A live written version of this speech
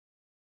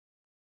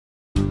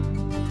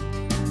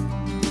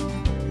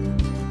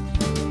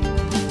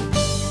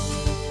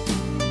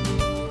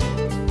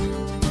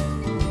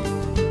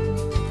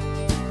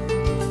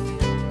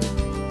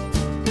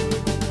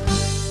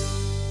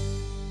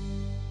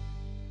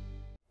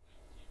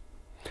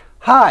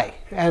Hi,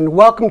 and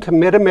welcome to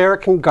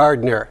Mid-American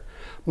Gardener.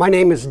 My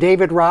name is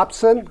David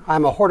Robson.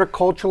 I'm a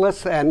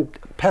horticulturalist and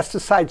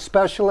pesticide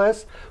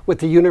specialist with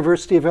the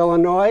University of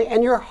Illinois,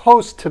 and your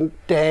host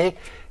today,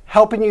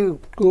 helping you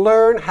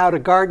learn how to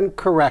garden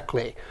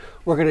correctly.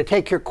 We're going to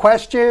take your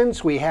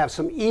questions. We have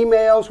some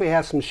emails. We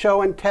have some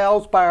show and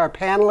tells by our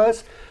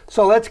panelists.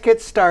 So let's get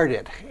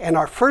started. And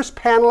our first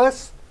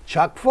panelist,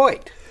 Chuck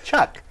Voigt.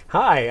 Chuck.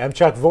 Hi, I'm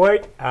Chuck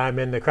Voigt. I'm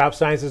in the Crop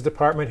Sciences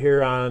Department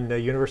here on the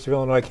University of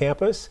Illinois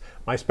campus.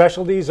 My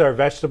specialties are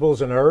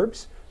vegetables and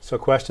herbs, so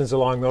questions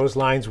along those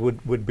lines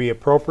would be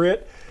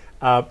appropriate.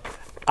 I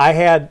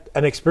had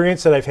an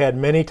experience that I've had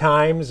many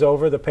times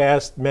over the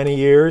past many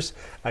years.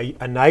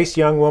 A nice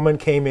young woman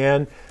came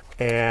in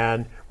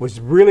and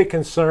was really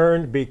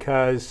concerned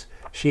because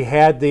she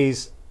had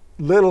these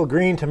little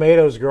green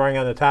tomatoes growing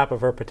on the top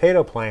of her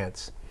potato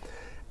plants.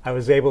 I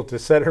was able to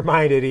set her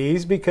mind at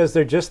ease because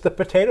they're just the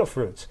potato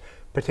fruits.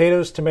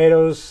 Potatoes,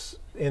 tomatoes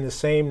in the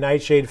same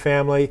nightshade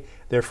family.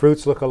 Their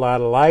fruits look a lot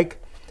alike.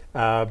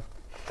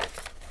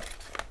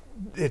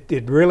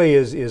 It really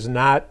is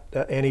not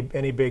any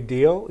big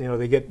deal. You know,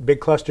 they get big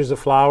clusters of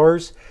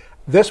flowers.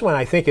 This one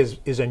I think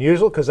is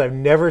unusual because I've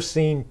never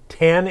seen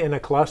 10 in a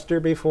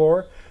cluster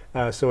before.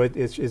 So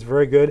it's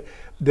very good.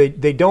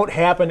 They don't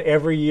happen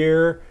every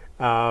year.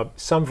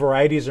 Some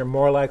varieties are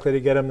more likely to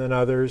get them than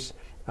others.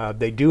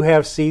 They do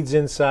have seeds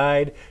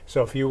inside,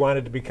 so if you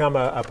wanted to become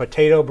a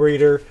potato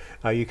breeder,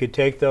 you could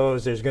take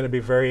those. There's going to be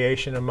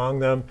variation among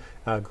them.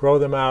 Grow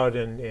them out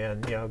and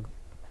you know,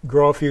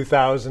 grow a few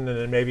thousand, and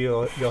then maybe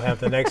you'll have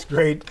the next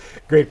great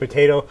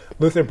potato.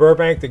 Luther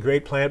Burbank, the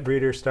great plant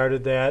breeder,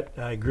 started that.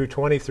 I grew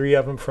 23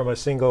 of them from a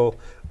single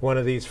one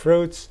of these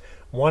fruits.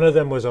 One of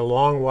them was a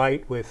long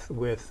white with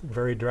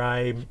very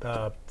dry,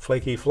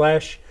 flaky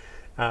flesh.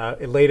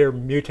 It later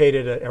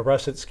mutated a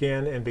russet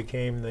skin and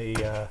became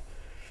the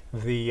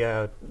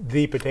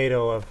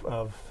potato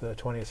of the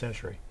 20th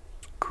century.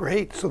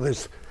 Great. So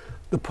there's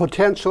the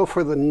potential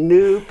for the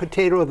new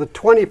potato of the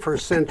 21st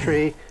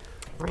century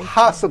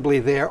possibly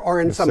there or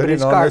in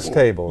somebody's garden. Sitting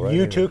on this table, right?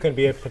 You too can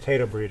be a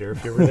potato breeder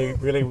if you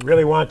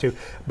really want to.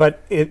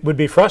 But it would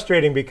be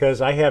frustrating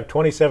because I have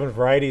 27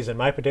 varieties in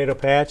my potato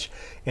patch,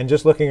 and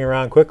just looking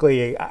around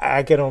quickly,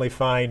 I can only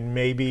find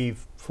maybe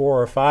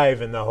 4 or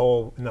 5 in the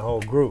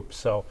whole group.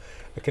 So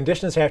the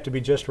conditions have to be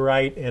just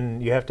right,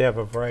 and you have to have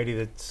a variety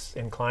that's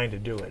inclined to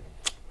do it.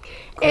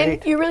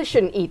 And you really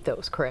shouldn't eat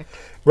those, correct?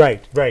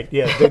 Right.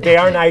 Yeah, they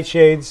are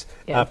nightshades.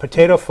 Yeah.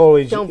 Potato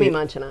foliage. Don't be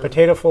munching on them.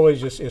 Potato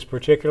foliage is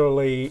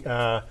particularly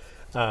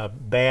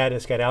bad.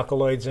 It's got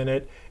alkaloids in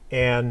it,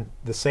 and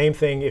the same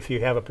thing if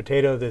you have a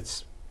potato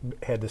that's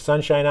had the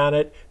sunshine on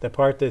it. The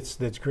part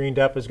that's greened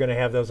up is going to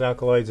have those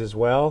alkaloids as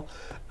well.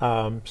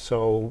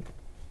 So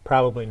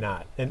probably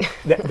not. And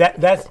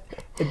that's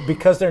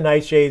because they're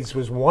nightshades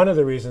was one of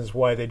the reasons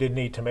why they didn't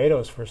eat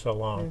tomatoes for so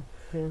long.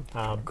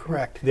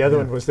 Correct. The other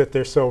one was that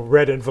they're so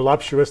red and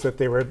voluptuous that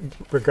they were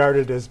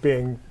regarded as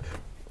being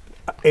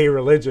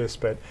a-religious,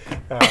 but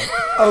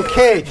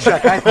okay,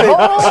 Chuck, I think too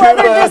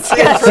much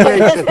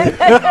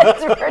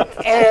information.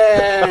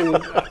 And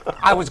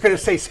I was going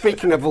to say,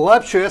 speaking of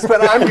voluptuous,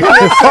 but I'm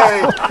going to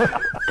say,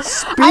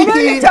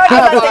 speaking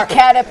about the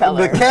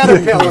caterpillar. The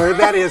caterpillar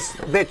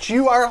that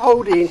you are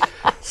holding,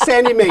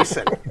 Sandy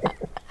Mason.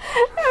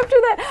 After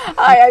that,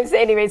 hi, I'm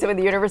Sandy Mason with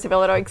the University of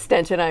Illinois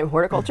Extension. I'm a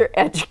horticulture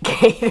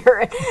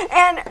educator.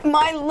 And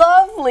my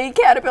lovely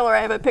caterpillar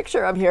I have a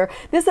picture of here,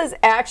 this is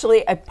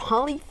actually a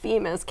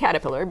polyphemus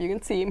caterpillar. You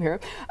can see him here.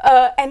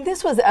 And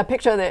this was a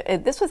picture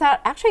that, this was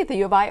out actually at the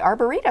U of I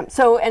Arboretum.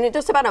 So, and it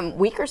just about a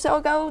week or so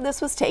ago, this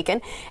was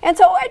taken. And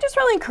so I just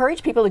really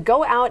encourage people to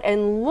go out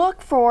and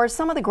look for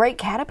some of the great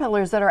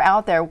caterpillars that are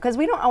out there, because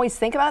we don't always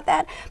think about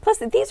that. Plus,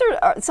 these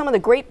are some of the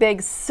great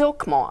big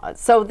silk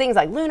moths. So things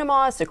like Luna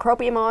moths,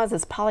 Cecropia moths,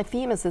 this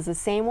Polyphemus is the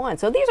same one.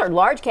 So these are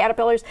large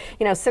caterpillars,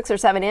 you know, 6 or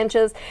 7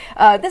 inches.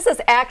 This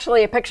is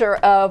actually a picture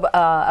of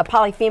a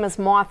Polyphemus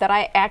moth that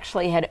I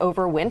actually had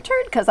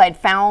overwintered because I'd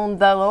found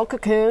the little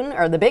cocoon,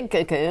 or the big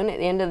cocoon, at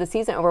the end of the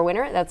season over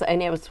winter.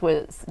 And it was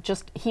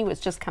just, he was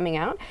just coming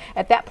out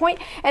at that point.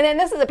 And then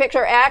this is a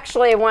picture,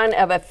 actually one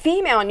of a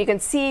female, and you can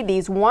see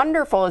these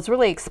wonderful, it's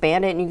really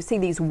expanded, and you can see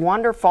these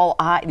wonderful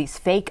these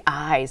fake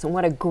eyes, and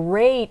what a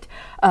great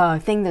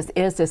thing this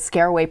is to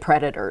scare away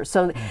predators.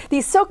 So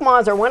these silk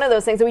moths are one of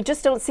those things that we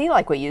just don't see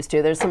like we used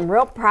to. There's some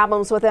real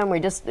problems with them. We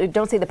just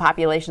don't see the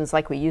populations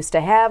like we used to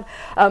have.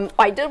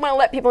 I did want to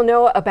let people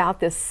know about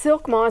this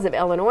Silk Moths of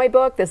Illinois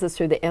book. This is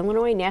through the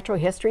Illinois Natural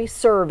History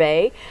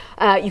Survey.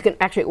 You can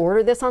actually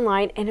order this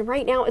online, and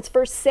right now it's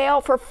for sale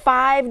for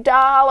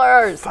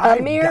 $5.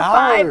 A mere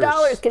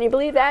 $5. Can you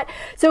believe that?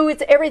 So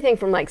it's everything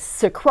from like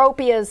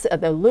Cecropias,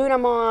 the Luna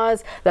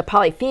moths, the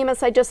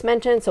Polyphemus I just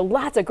mentioned. So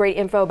lots of great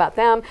info about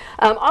them.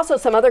 Also,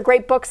 some other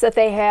great books that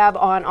they have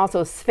on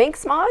also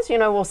sphinx moths. You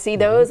know, we'll see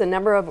those. A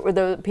number of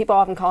the people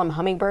often call them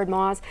hummingbird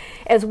moths,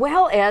 as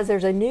well as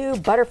there's a new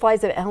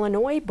Butterflies of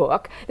Illinois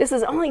book. This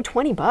is only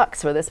 $20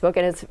 for this book,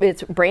 and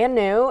it's brand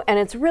new, and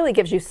it really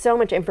gives you so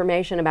much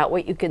information about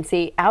what you can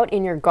see out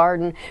in your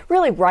garden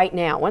really right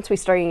now. Once we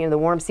start getting into the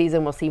warm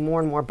season, we'll see more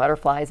and more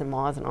butterflies and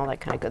moths and all that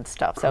kind of good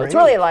stuff. So it's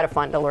really a lot of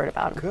fun to learn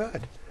about them.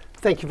 Good.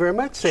 Thank you very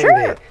much, Sandy.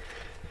 Sure.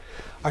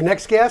 Our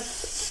next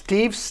guest,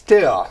 Steve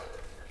Still.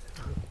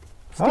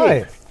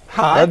 Hi.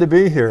 Hi. Glad to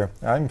be here.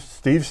 I'm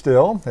Steve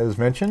Still, as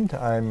mentioned.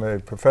 I'm a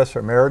professor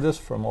emeritus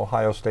from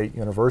Ohio State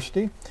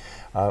University.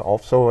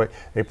 Also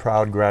a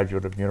proud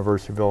graduate of the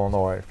University of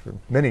Illinois for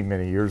many,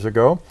 many years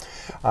ago.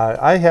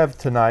 I have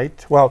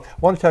tonight, well, I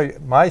want to tell you,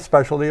 my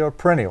specialty are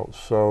perennials.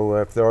 So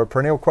if there are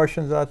perennial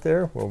questions out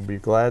there, we'll be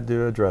glad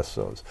to address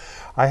those.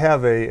 I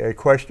have a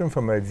question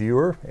from a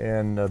viewer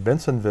in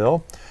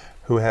Bensonville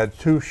who had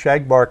 2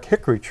 shagbark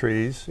hickory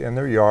trees in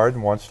their yard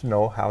and wants to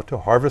know how to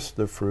harvest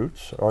the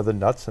fruits, or the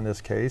nuts in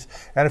this case,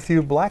 and a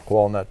few black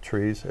walnut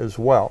trees as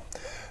well.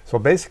 So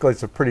basically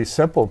it's a pretty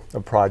simple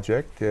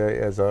project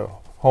as a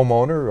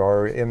homeowner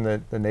or in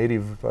the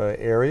native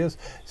areas.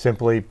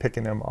 Simply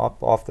picking them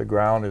up off the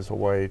ground is a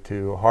way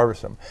to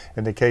harvest them.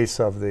 In the case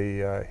of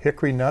the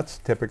hickory nuts,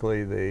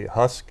 typically the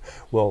husk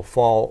will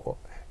fall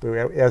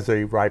as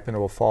they ripen, it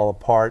will fall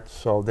apart,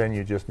 so then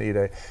you just need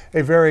a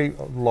very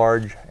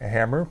large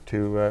hammer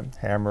to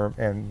hammer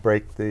and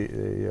break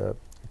the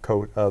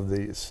coat of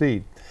the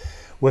seed.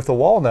 With the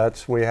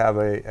walnuts, we have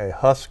a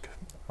husk,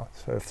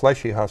 a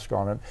fleshy husk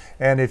on it,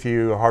 and if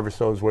you harvest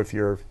those with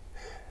your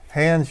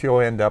hands, you'll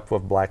end up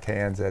with black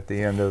hands at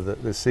the end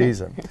of the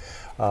season.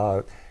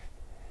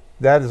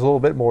 That is a little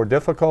bit more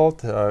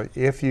difficult.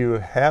 If you're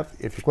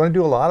going to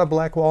do a lot of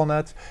black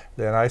walnuts,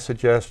 then I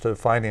suggest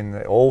finding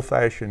the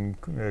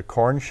old-fashioned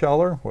corn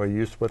sheller, where you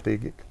used to put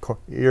the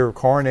ear of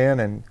corn in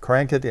and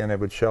crank it, and it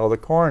would shell the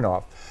corn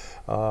off.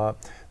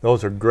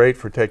 Those are great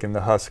for taking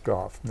the husk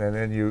off, and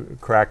then you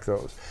crack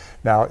those.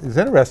 Now, it's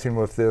interesting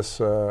with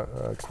this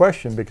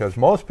question, because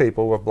most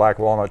people with black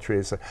walnut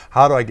trees say,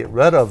 how do I get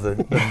rid of the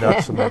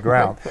nuts in the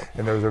ground?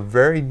 And there's a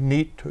very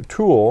neat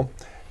tool.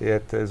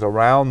 It is a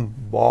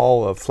round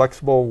ball of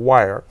flexible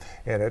wire,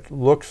 and it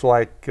looks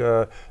like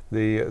the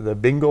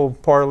bingo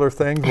parlor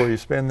thing where you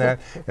spin that,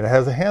 and it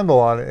has a handle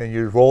on it, and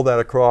you roll that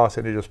across,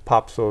 and it just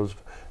pops the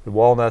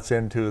walnuts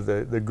into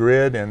the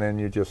grid, and then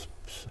you just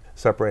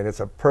separate. It's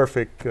a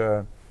perfect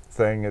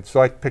thing. It's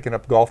like picking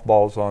up golf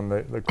balls on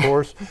the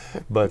course,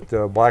 but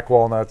black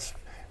walnuts,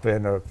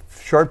 in a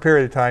short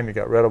period of time, you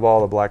got rid of all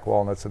the black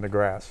walnuts in the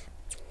grass.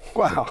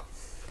 Wow.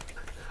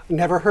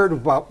 Never heard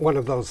about one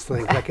of those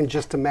things. I can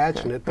just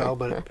imagine it, though,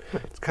 but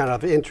it's kind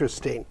of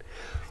interesting.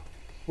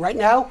 Right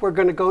now, we're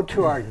going to go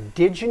to our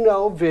Did You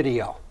Know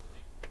video.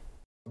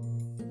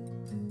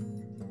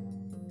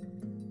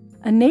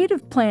 A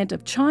native plant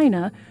of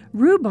China,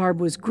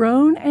 rhubarb was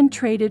grown and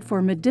traded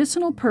for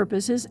medicinal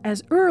purposes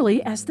as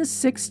early as the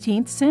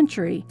 16th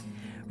century.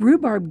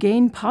 Rhubarb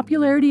gained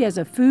popularity as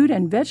a food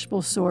and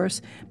vegetable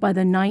source by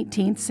the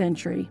 19th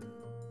century.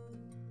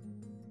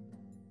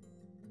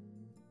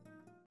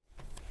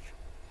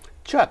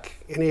 Chuck,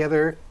 any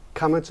other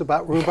comments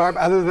about rhubarb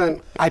other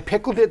than I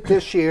pickled it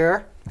this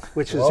year,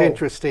 which is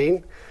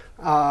interesting,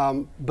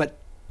 but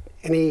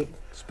any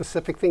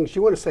specific things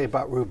you want to say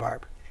about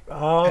rhubarb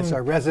as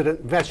our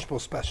resident vegetable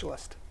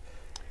specialist?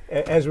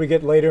 As we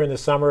get later in the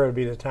summer, it would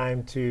be the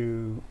time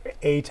to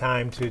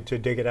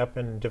dig it up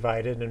and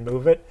divide it and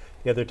move it.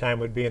 The other time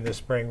would be in the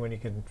spring when you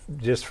can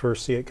just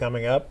first see it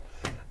coming up.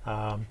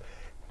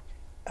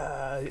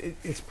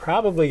 It's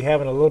probably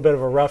having a little bit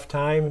of a rough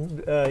time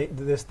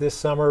this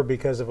summer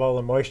because of all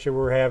the moisture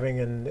we're having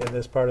in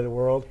this part of the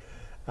world.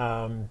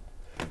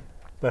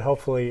 But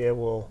hopefully it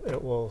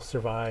will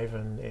survive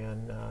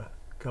and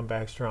come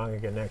back strong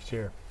again next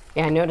year.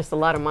 Yeah, I noticed a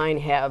lot of mine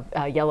have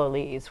yellow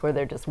leaves where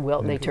they're just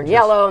wilt. They turn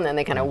yellow and then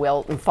they kind of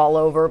wilt and fall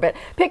over. But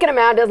picking them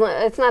out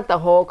it's not the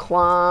whole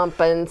clump,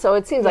 and so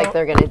it seems like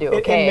they're going to do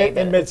okay.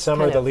 In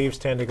midsummer, the leaves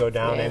tend to go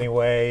down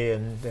anyway,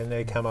 and then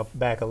they come up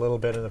back a little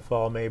bit in the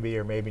fall, maybe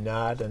or maybe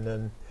not, and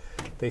then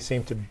they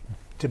seem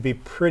to be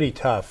pretty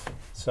tough.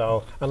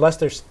 So unless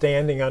they're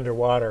standing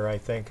underwater, I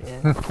think.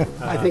 Yeah.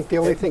 I think the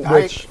only thing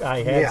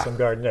I had some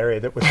garden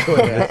area that was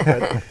doing that.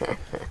 But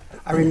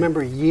I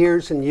remember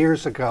years and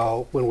years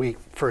ago when we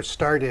first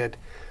started,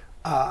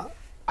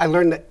 I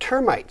learned that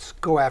termites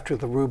go after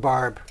the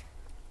rhubarb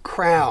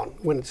crown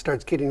when it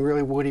starts getting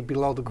really woody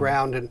below the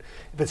ground, and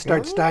if it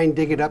starts dying,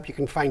 dig it up, you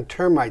can find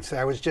termites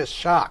there. I was just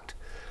shocked.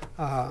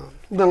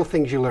 Little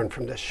things you learn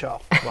from this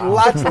show. Wow.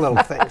 Lots of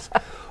little things.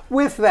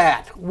 With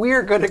that,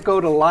 we're going to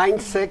go to line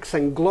 6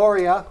 and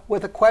Gloria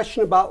with a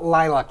question about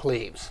lilac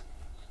leaves.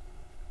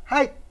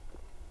 Hi.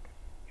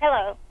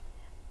 Hello.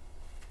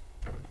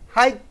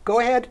 Hi, go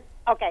ahead.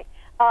 Okay.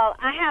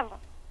 I have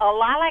a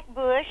lilac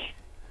bush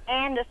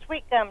and a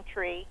sweet gum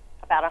tree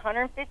about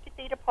 150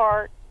 feet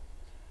apart.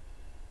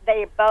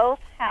 They both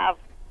have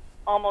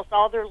almost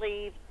all their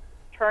leaves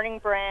turning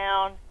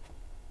brown,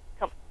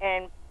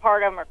 and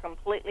part of them are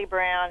completely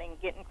brown and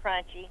getting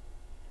crunchy.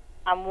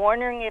 I'm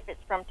wondering if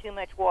it's from too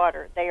much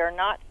water. They are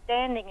not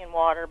standing in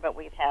water, but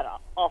we've had an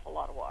awful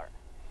lot of water.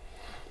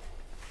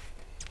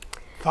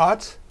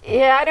 Thoughts?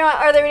 Yeah, I don't.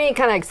 Are there any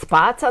kind of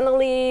spots on the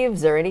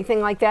leaves or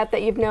anything like that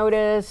that you've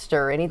noticed,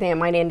 or anything that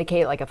might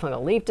indicate like a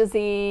fungal leaf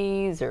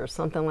disease or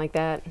something like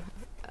that?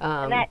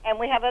 And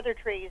we have other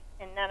trees,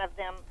 and none of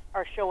them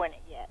are showing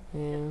it yet. Yeah.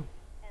 And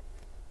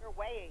they're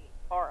way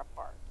far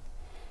apart.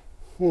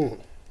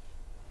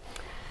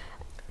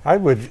 I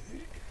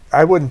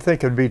wouldn't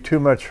think it'd be too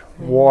much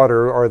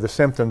water, or the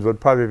symptoms would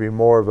probably be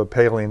more of a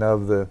paling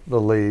of the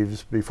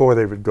leaves before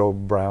they would go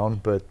brown.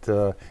 But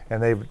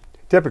and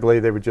typically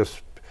they would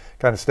just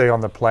kind of stay on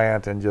the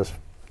plant and just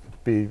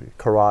be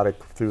corrodic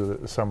through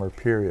the summer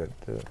period.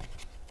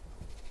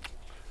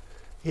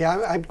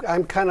 Yeah,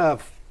 I'm kind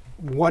of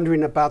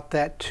wondering about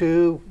that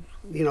too.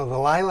 You know, the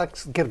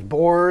lilacs get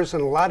borers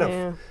and a lot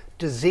of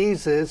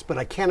diseases, but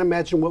I can't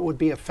imagine what would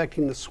be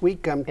affecting the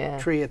sweet gum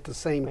tree at the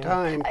same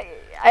time.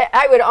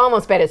 I would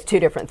almost bet it's two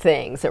different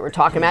things that we're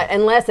talking about,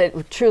 unless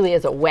it truly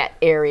is a wet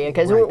area,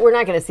 because we're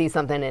not going to see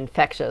something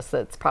infectious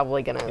that's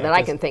probably going to, that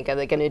I can think of,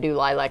 that's going to do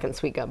lilac and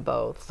sweet gum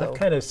both. So. I've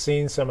kind of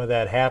seen some of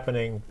that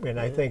happening, and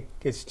I think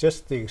it's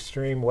just the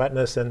extreme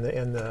wetness and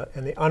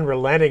the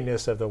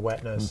unrelentingness of the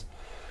wetness.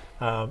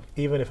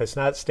 Even if it's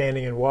not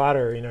standing in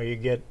water, you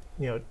get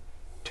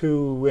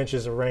 2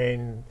 inches of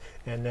rain,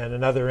 and then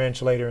another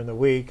inch later in the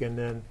week, and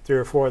then 3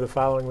 or 4 the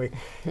following week.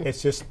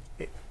 It's just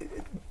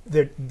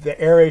the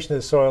aeration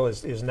of the soil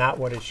is not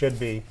what it should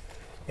be,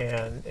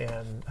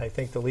 and I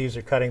think the leaves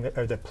are cutting,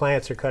 or the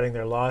plants are cutting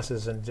their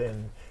losses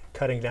and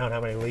cutting down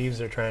how many leaves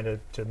they're trying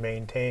to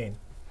maintain.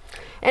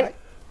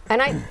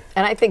 And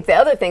I think the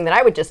other thing that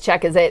I would just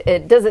check is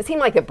does it seem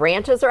like the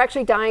branches are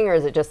actually dying, or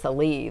is it just the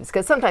leaves?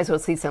 Because sometimes we'll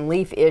see some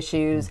leaf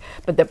issues,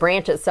 but the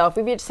branch itself,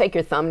 if you just take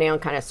your thumbnail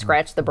and kind of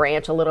scratch the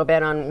branch a little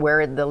bit on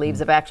where the leaves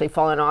have actually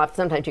fallen off,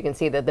 sometimes you can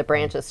see that the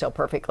branch is still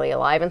perfectly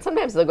alive, and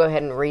sometimes they'll go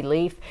ahead and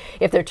re-leaf.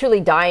 If they're truly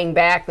dying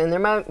back, then there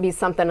might be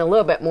something a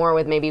little bit more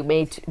with maybe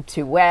made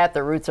too wet,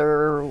 the roots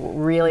are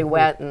really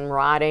wet and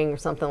rotting or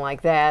something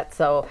like that.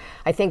 So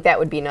I think that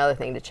would be another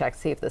thing to check,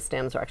 see if the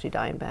stems are actually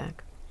dying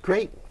back.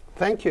 Great.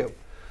 Thank you.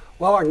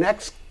 Well, our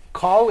next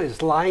call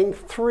is line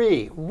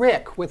 3,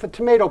 Rick with a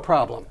tomato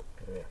problem.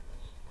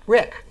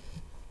 Rick?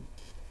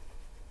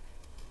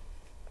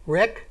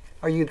 Rick,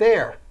 are you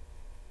there?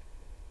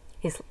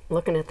 He's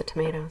looking at the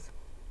tomatoes.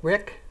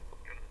 Rick?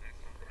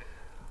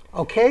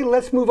 Okay,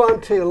 let's move on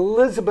to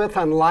Elizabeth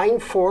on line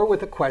 4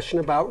 with a question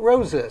about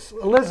roses.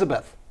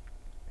 Elizabeth?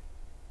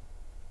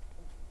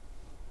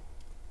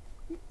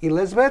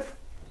 Elizabeth?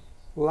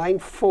 Line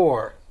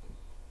 4.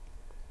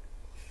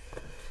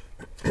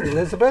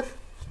 Elizabeth?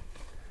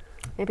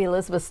 Maybe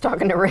Elizabeth's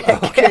talking to Rick.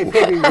 Okay,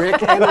 maybe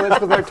Rick and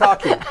Elizabeth are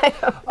talking.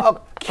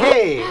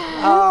 Okay,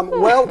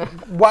 well,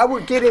 while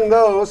we're getting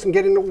those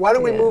and why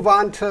don't we move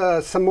on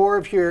to some more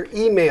of your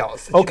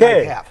emails that you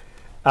might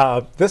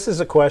have? This is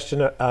a question.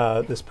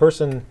 This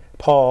person,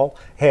 Paul,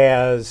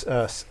 has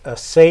a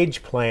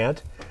sage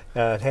plant.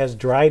 It has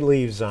dried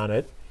leaves on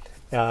it,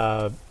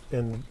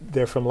 and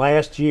they're from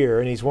last year,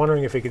 and he's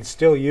wondering if he could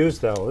still use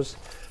those.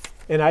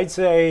 And I'd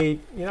say,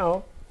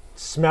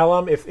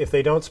 smell them. If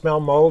they don't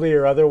smell moldy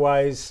or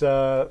otherwise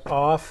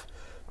off,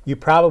 you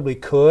probably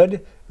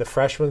could. The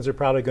fresh ones are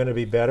probably going to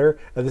be better.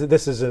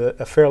 This is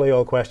a fairly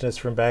old question. It's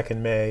from back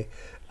in May.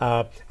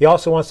 He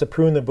also wants to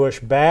prune the bush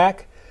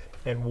back,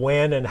 and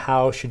when and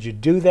how should you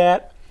do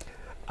that?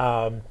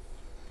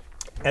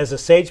 As a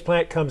sage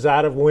plant comes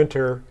out of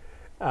winter,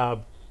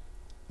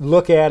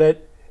 look at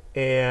it,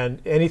 and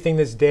anything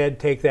that's dead,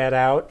 take that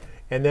out,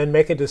 and then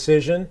make a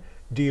decision.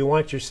 Do you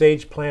want your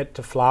sage plant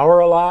to flower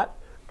a lot?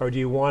 Or do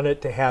you want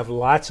it to have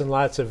lots and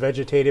lots of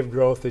vegetative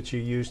growth that you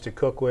use to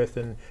cook with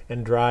and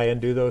dry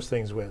and do those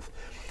things with?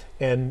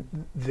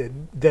 And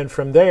then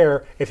from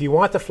there, if you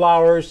want the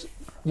flowers,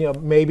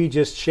 maybe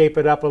just shape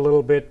it up a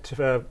little bit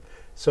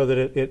so that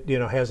it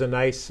has a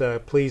nice,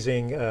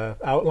 pleasing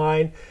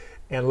outline,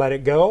 and let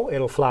it go.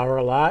 It'll flower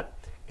a lot.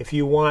 If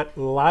you want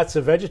lots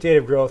of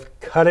vegetative growth,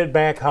 cut it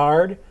back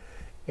hard,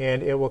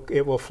 and it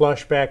will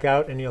flush back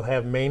out, and you'll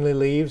have mainly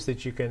leaves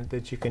that you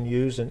can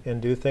use and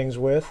do things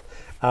with.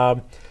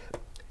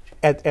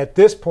 At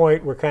this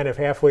point, we're kind of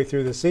halfway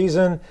through the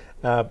season.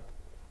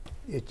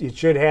 It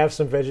should have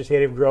some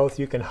vegetative growth.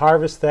 You can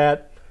harvest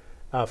that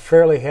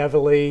fairly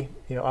heavily,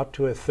 up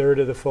to 1/3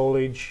 of the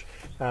foliage,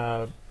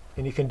 and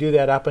you can do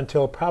that up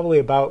until probably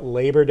about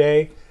Labor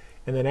Day.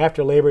 And then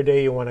after Labor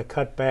Day, you want to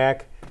cut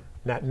back,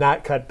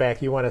 not cut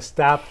back. You want to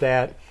stop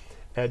that.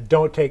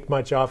 Don't take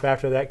much off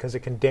after that, because it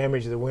can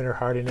damage the winter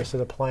hardiness of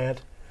the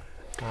plant.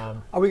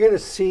 Are we going to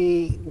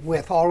see,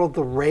 with all of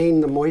the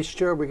rain, the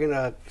moisture, are we going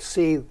to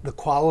see the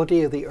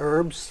quality of the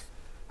herbs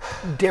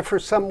differ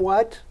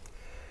somewhat?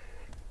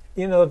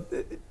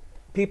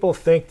 People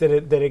think that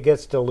it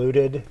gets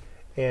diluted,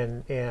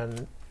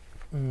 and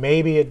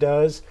maybe it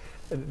does.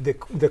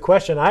 The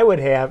question I would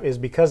have is,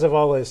 because of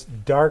all this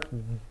dark,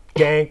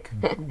 dank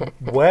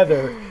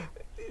weather,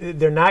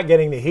 they're not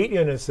getting the heat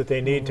units that they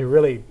need to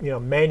really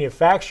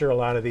manufacture a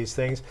lot of these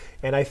things.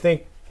 And I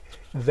think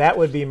that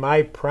would be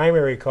my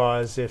primary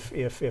cause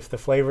if the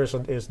flavor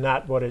is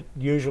not what it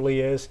usually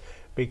is,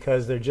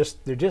 because they're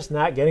just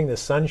not getting the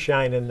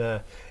sunshine and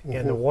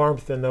the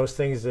warmth and those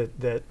things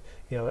that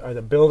are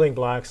the building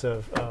blocks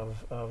of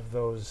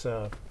those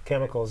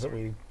chemicals that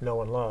we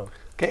know and love.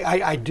 Okay,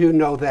 I do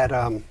know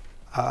that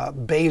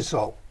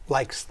basil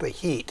likes the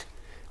heat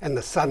and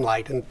the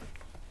sunlight, and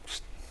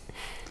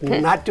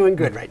not doing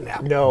good right now.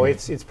 No,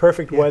 it's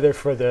perfect weather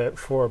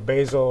for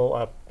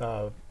basil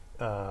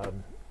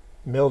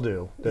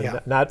mildew,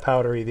 not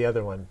powdery, the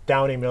other one,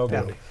 downy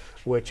mildew,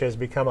 which has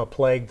become a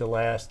plague the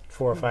last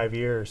 4 or 5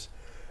 years.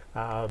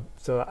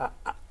 So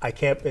I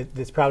can't.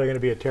 It's probably going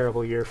to be a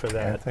terrible year for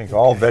that. I think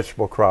all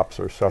vegetable crops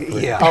are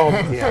suffering. Yeah. Oh,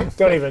 yeah.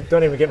 Don't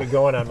even get me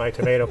going on my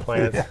tomato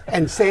plants.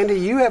 And Sandy,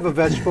 you have a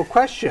vegetable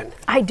question.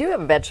 I do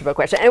have a vegetable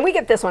question, and we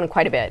get this one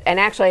quite a bit. And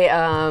actually,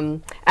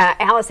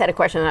 Alice had a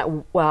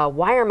question,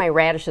 why are my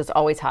radishes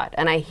always hot?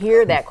 And I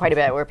hear that quite a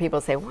bit, where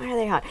people say, why are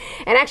they hot?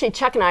 And actually,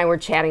 Chuck and I were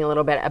chatting a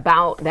little bit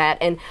about that,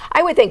 and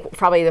I would think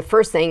probably the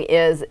first thing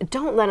is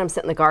don't let them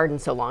sit in the garden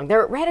so long.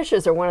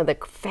 Radishes are one of the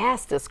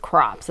fastest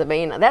crops. I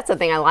mean, that's the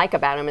thing I like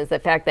about them, is the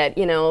fact that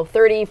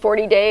 30,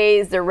 40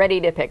 days they're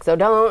ready to pick,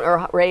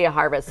 or ready to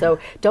harvest. So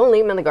don't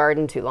leave them in the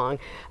garden too long.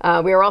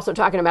 We were also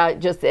talking about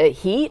just the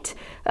heat.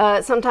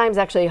 Sometimes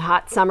actually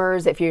hot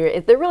summers, if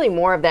they're really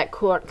more of that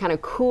kind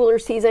of cooler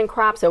season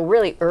crop, so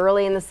really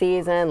early in the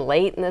season,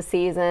 late in the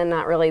season,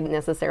 not really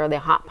necessarily the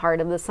hot part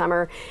of the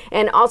summer.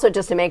 And also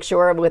just to make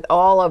sure with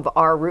all of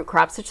our root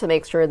crops, just to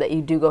make sure that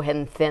you do go ahead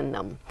and thin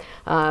them.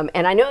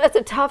 And I know that's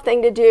a tough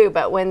thing to do,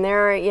 but when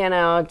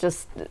they're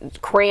just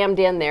crammed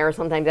in there,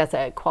 sometimes that's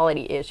a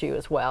quality issue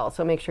as well.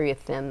 So make sure you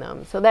thin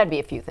them. So that'd be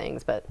a few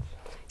things, but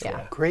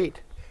yeah.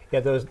 Great. Yeah,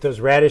 those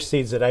radish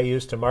seeds that I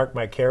use to mark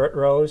my carrot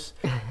rows,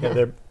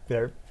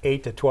 they're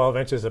 8 to 12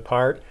 inches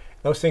apart.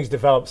 Those things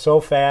develop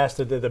so fast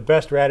that they're the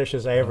best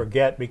radishes I ever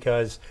get,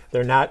 because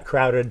they're not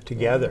crowded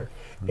together.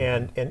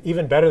 And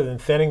even better than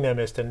thinning them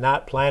is to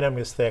not plant them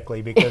as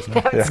thickly, because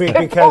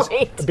because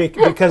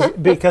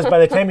by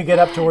the time you get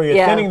up to where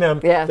you're thinning them,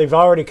 they've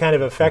already kind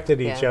of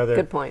affected each other.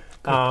 Good point.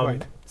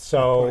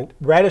 So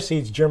radish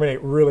seeds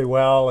germinate really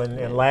well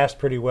and last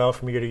pretty well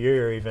from year to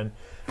year even.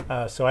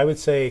 So I would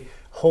say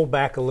hold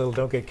back a little,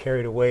 don't get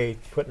carried away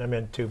putting them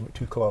in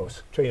too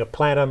close. So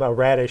plant them a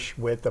radish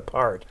width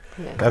apart.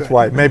 Yeah. That's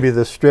why maybe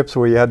the strips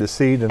where you had to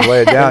seed and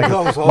lay it down,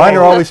 mine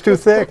are always too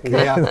thick.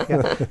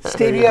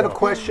 Steve, you have a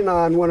question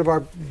on one of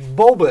our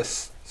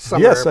bulbous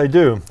summer. Yes, I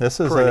do. This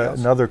is perennials.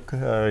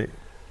 another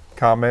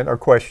comment or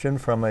question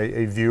from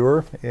a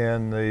viewer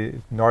in the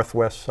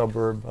northwest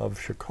suburb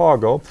of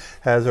Chicago.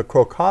 Has a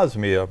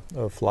crocosmia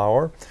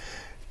flower.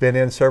 Been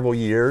in several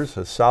years,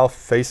 a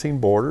south-facing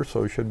border,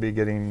 so should be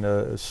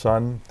getting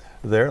sun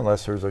there,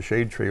 unless there's a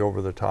shade tree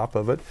over the top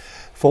of it.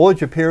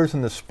 Foliage appears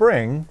in the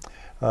spring,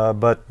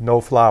 but no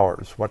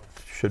flowers. What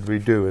should we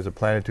do? Is it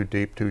planted too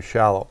deep, too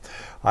shallow?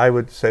 I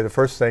would say the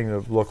first thing to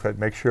look at,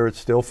 make sure it's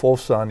still full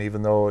sun,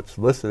 even though it's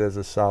listed as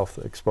a south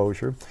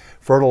exposure.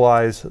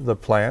 Fertilize the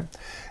plant.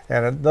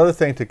 And another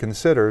thing to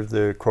consider,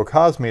 the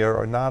crocosmia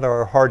are not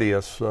our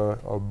hardiest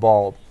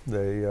bulb.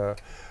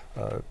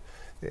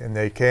 And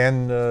they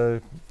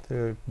can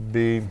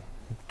be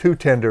too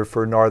tender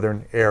for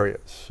northern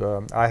areas.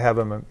 I have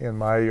them in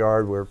my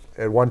yard, where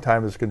at one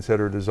time it was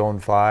considered a zone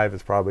 5.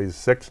 It's probably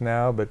 6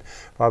 now, but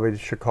probably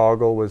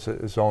Chicago was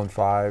a zone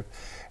 5.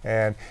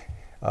 And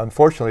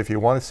unfortunately, if you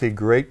want to see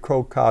great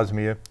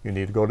crocosmia, you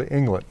need to go to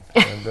England.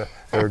 And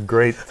they're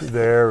great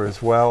there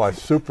as well. A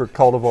super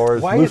cultivar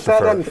is Why Lucifer. is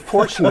that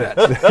unfortunate?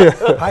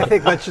 I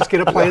think let's just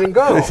get a plane and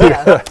go.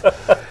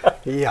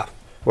 Yeah.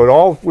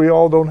 But we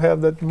all don't have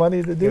that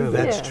money to do that.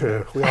 That's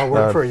true. We all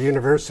work for a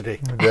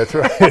university. That's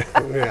right.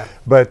 Yeah.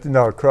 But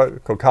no,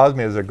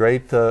 crocosmia is a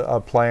great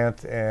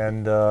plant,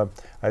 and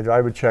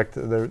I would check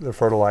the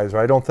fertilizer.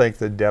 I don't think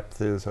the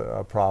depth is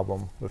a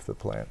problem with the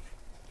plant.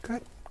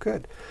 Good,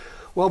 good.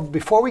 Well,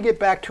 before we get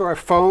back to our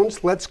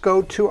phones, let's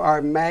go to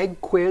our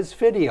Mag Quiz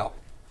video.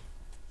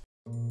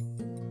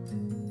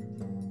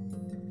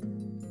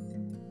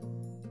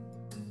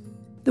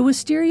 The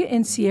wisteria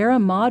in Sierra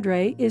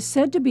Madre is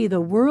said to be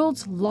the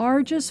world's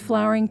largest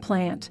flowering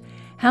plant.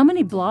 How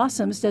many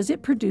blossoms does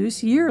it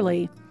produce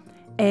yearly?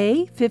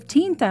 A,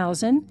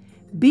 15,000,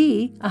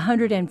 B,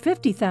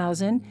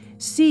 150,000,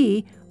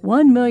 C,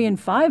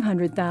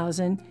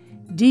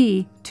 1,500,000,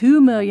 D,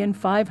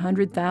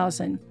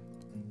 2,500,000.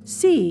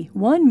 C,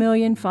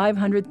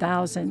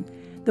 1,500,000.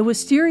 The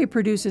wisteria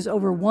produces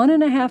over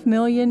 1.5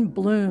 million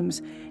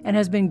blooms and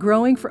has been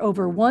growing for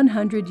over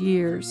 100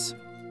 years.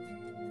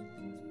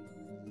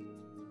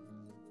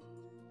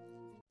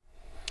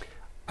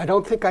 I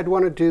don't think I'd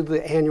want to do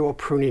the annual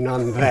pruning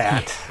on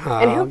that.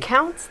 And who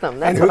counts them?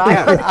 That's what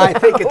I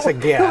think it's a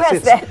guess. Who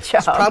has that job?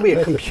 It's probably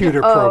a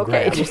computer Oh,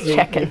 program. okay, just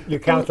checking. You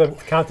count them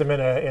in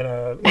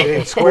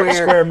a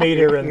square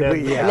meter, and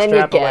then Yeah. And then you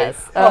extrapolate.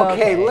 guess.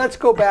 Okay, let's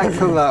go back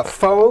to the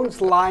phones.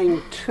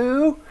 Line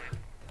 2.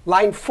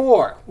 Line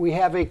 4, we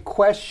have a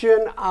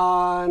question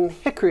on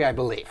hickory, I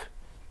believe.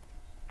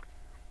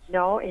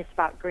 No, it's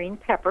about green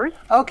peppers.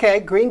 Okay,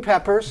 green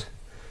peppers.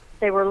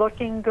 they were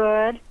looking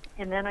good,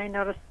 and then I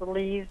noticed the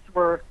leaves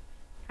were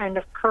kind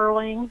of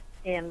curling,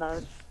 and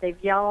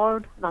they've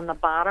yellowed on the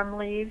bottom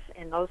leaves,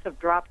 and those have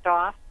dropped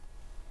off.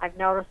 I've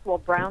noticed little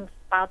brown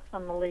spots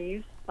on the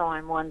leaves, so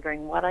I'm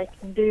wondering what I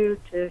can do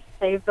to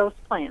save those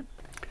plants.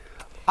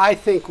 I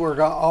think we're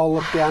going to all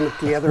look down at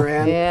the other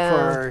end.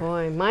 Yeah,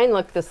 boy, mine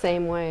look the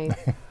same way.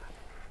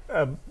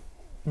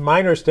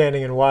 Mine are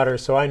standing in water,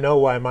 so I know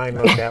why mine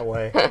look that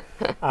way.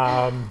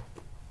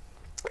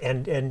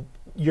 And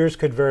yours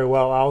could very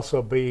well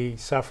also be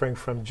suffering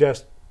from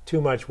just too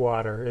much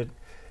water.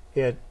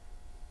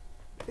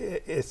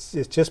 It's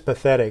just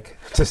pathetic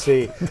to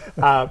see.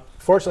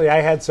 Fortunately,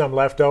 I had some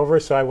left over,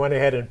 so I went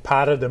ahead and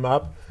potted them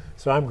up.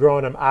 So I'm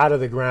growing them out of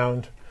the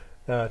ground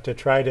to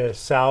try to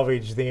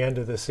salvage the end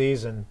of the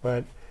season.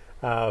 But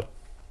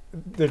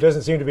there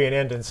doesn't seem to be an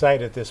end in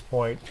sight at this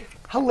point.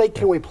 How late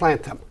can we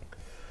plant them?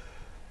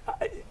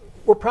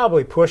 We're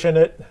probably pushing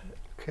it.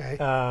 Okay.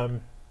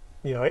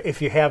 You know,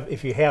 if you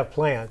have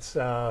plants,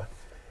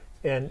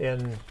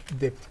 and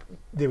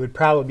they would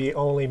probably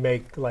only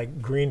make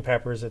like green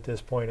peppers at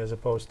this point, as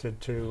opposed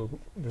to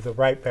the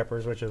ripe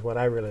peppers, which is what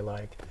I really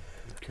like.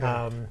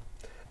 Okay.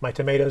 My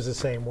tomatoes the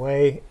same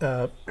way.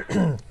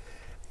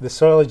 The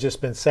soil has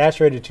just been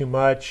saturated too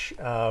much.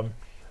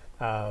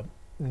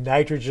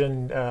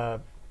 Nitrogen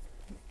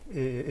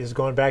is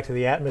going back to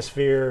the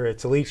atmosphere.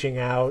 It's leaching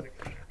out.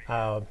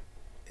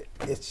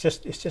 It's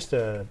just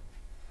a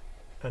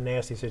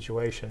nasty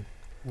situation.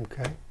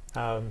 Okay.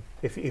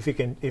 If you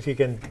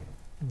can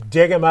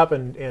dig them up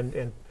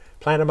and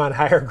plant them on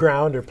higher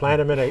ground or plant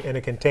them in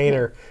a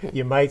container,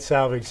 you might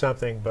salvage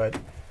something. But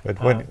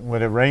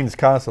when it rains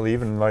constantly,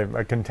 even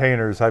my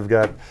containers, I've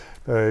got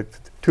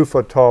 2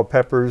 foot tall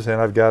peppers, and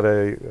I've got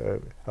a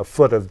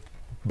foot of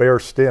bare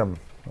stem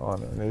on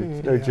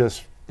them. There's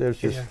just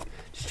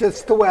It's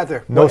just the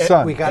weather. No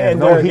sun. We got and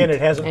no there heat. again,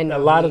 it hasn't. A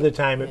lot of the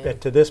time,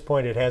 to this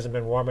point, it hasn't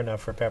been warm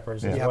enough for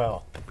peppers as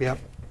well. Yep.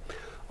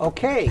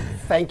 Okay.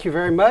 Thank you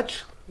very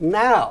much.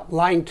 Now,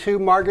 line 2,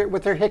 Margaret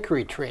with her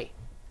hickory tree.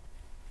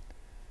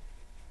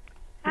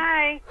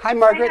 Hi. Hi,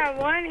 Margaret. I have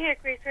one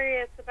hickory tree.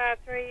 It's about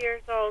 3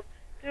 years old.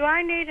 Do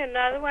I need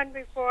another one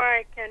before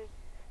I can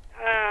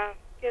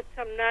get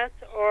some nuts,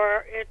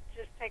 or it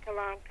just take a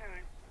long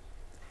time?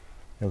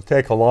 It'll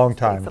take a long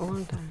time. It's a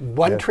long time.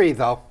 One tree,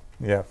 though.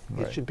 Yeah.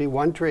 It should be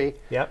one tree.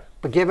 Yep.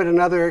 But give it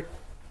another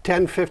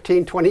 10,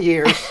 15, 20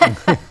 years.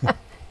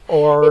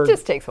 Or it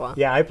just takes a while.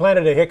 Yeah, I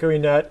planted a hickory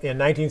nut in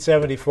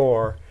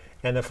 1974,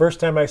 and the first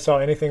time I saw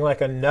anything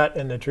like a nut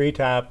in the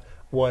treetop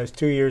was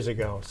 2 years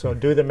ago. So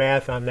do the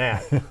math on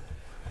that.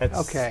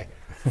 Okay.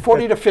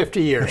 40 to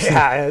 50 years.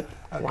 Yeah.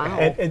 Wow.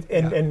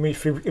 And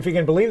if you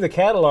can believe the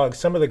catalog,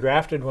 some of the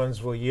grafted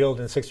ones will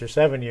yield in 6 or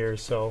 7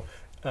 years. So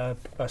a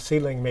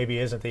seedling maybe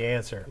isn't the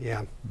answer.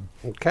 Yeah.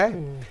 Okay.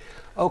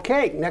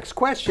 Okay, next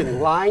question.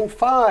 Line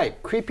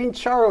 5, Creeping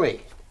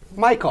Charlie.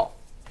 Michael,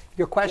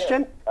 your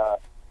question?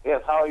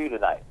 Yes, how are you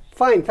tonight?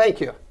 Fine, thank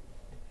you.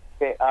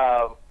 Okay,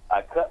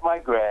 I cut my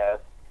grass,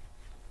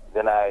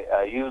 then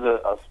I use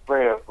a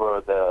sprayer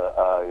for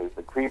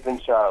the Creeping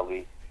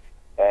Charlie,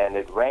 and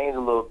it rained a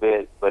little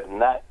bit, but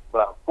not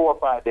about 4 or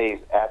 5 days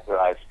after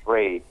I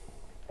sprayed.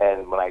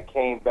 And when I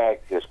came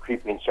back, this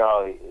Creeping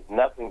Charlie,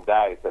 nothing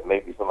died except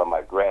maybe some of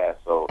my grass.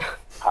 So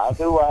how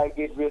do I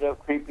get rid of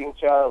Creeping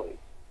Charlie?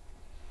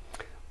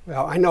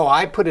 Well, I know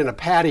I put in a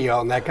patio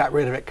and that got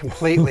rid of it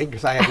completely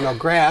because I have no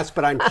grass,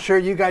 but I'm sure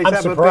you guys I'm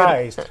have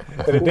surprised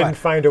that it didn't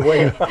find a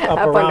way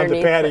up around the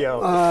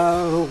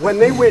patio. When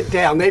they went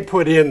down, they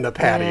put in the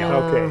patio. Yeah.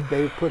 Okay.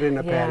 They put in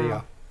a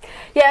patio.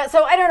 Yeah,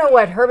 so I don't know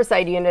what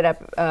herbicide you ended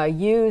up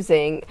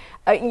using.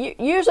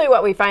 Usually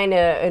what we find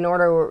in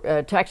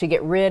order to actually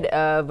get rid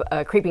of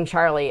Creeping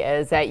Charlie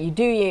is that you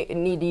do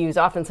need to use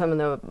often some of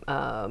the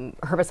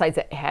herbicides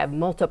that have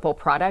multiple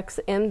products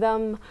in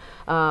them.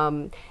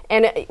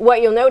 And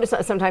what you'll notice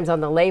sometimes on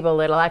the label,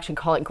 it'll actually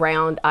call it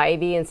ground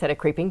ivy instead of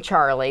Creeping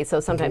Charlie.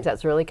 So sometimes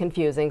that's really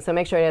confusing. So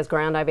make sure it has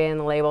ground ivy in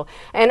the label.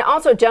 And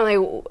also generally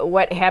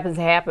what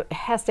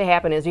has to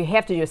happen is you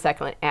have to do a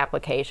second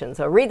application.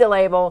 So read the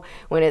label.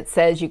 When it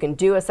says you can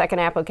do a second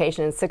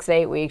application in 6 to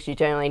 8 weeks, you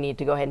generally need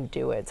to go ahead and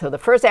do it. So the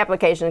first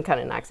application kind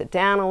of knocks it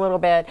down a little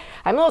bit.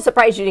 I'm a little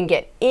surprised you didn't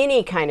get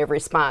any kind of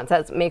response.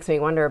 That makes me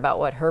wonder about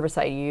what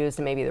herbicide you used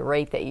and maybe the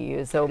rate that you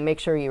used. So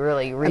make sure you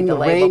really read the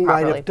label rain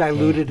properly. might have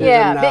diluted it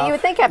Yeah, enough. but you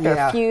would think after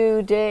a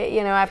few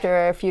days,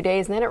 after a few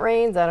days, and then it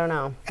rains. I don't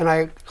know. And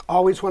I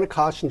always want to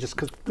caution, just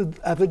because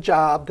of the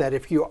job, that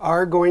if you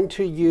are going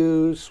to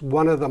use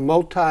one of the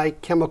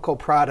multi-chemical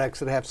products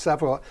that have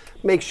several,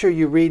 make sure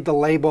you read the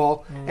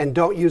label and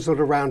don't use it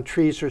around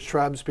trees or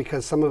shrubs,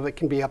 because some of it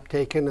can be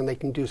uptaken and they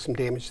can do some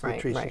damage to the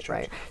trees and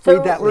shrubs. So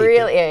read that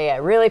really,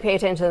 really pay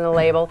attention to the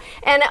label.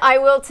 And I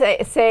will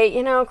say,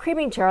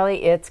 Creeping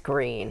Charlie, it's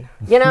green.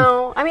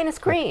 I mean, it's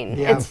green.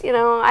 Yeah. It's,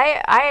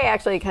 I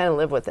actually kind of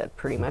live with it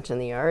pretty much in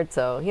the yard.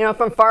 So,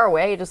 from far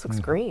away, it just looks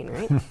green,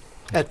 right?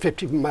 At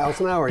 50 miles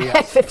an hour, yes.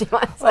 At 50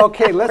 miles an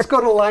Okay, let's go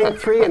to line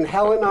 3 and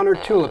Helen on her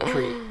tulip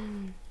tree. Yes.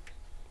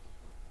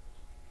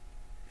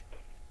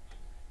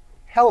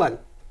 Helen,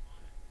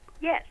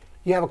 Yes.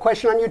 You have a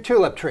question on your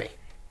tulip tree.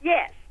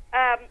 Yes.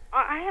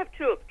 I have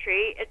tulip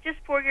tree. It's just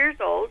 4 years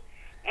old,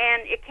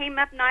 and it came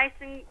up nice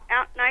and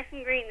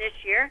green this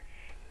year,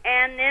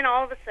 and then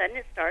all of a sudden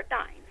it started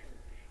dying.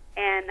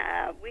 And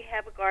we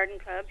have a garden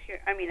club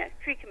here,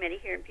 a tree committee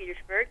here in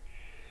Petersburg,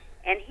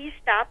 and he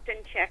stopped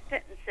and checked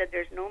it and said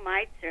there's no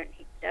mites there, and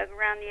he dug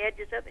around the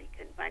edges of it. He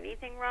couldn't find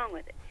anything wrong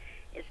with it.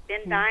 It's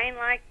been dying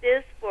like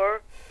this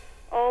for,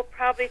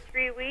 probably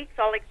 3 weeks,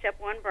 all except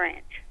one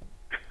branch.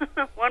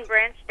 One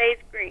branch stays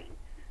green.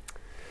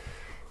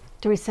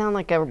 Do we sound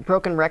like a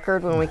broken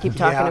record when we keep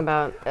talking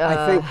about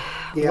I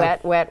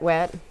think,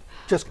 wet?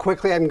 Just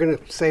quickly, I'm going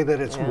to say that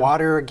it's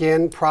water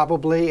again,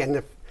 probably, and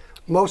if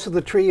most of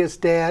the tree is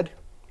dead,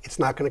 it's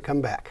not going to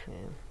come back.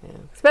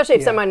 Especially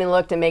if someone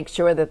looked to make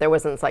sure that there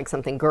wasn't like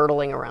something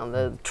girdling around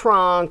the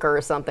trunk or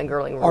something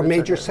girdling. Or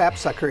major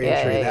sapsucker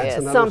injury. That's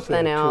another something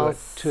thing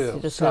else. to it, too.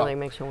 It just really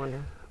makes you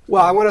wonder.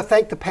 Well, I want to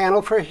thank the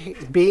panel for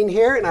being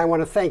here, and I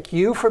want to thank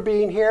you for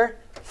being here.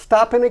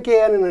 Stop in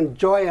again and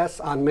enjoy us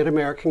on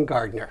Mid-American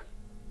Gardener.